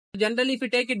generally if you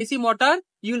take a DC motor,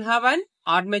 you will have an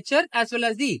armature as well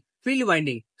as the field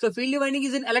winding. So field winding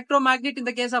is an electromagnet in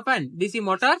the case of an DC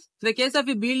motor. In the case of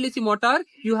a BLDC motor,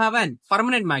 you have an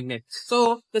permanent magnet.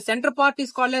 So the center part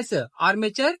is called as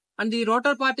armature and the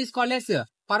rotor part is called as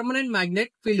permanent magnet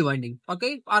field winding.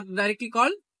 Okay, or directly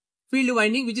called field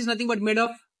winding, which is nothing but made of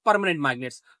permanent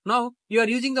magnets. Now you are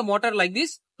using the motor like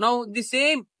this. Now the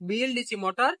same BLDC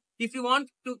motor, if you want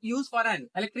to use for an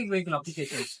electric vehicle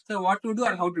application, so what to do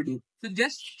or how to do? So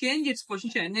just change its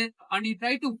position and you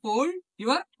try to hold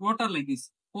your rotor like this.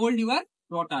 Hold your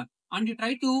rotor and you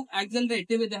try to accelerate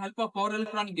with the help of power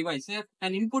electronic device.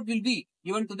 An input will be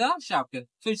given to the shaft.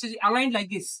 So it's aligned like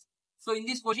this. So in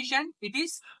this position, it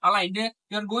is aligned.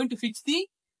 You are going to fix the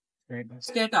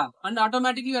stator and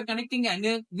automatically you are connecting a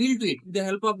wheel to it with the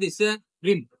help of this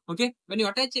rim. Okay, when you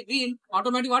attach a wheel,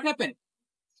 automatically what happens?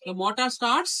 The motor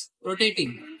starts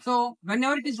rotating. So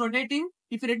whenever it is rotating,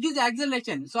 if you reduce the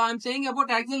acceleration, so I am saying about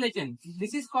acceleration,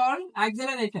 this is called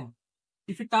acceleration.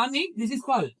 If you turn it, this is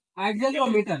called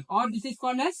accelerometer or this is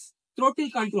called as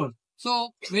throttle control.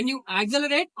 So when you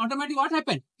accelerate, automatically what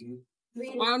happens?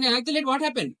 When you accelerate, what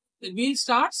happens? The wheel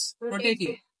starts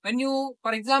rotating. When you,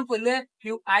 for example,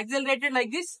 you accelerate it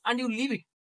like this and you leave it.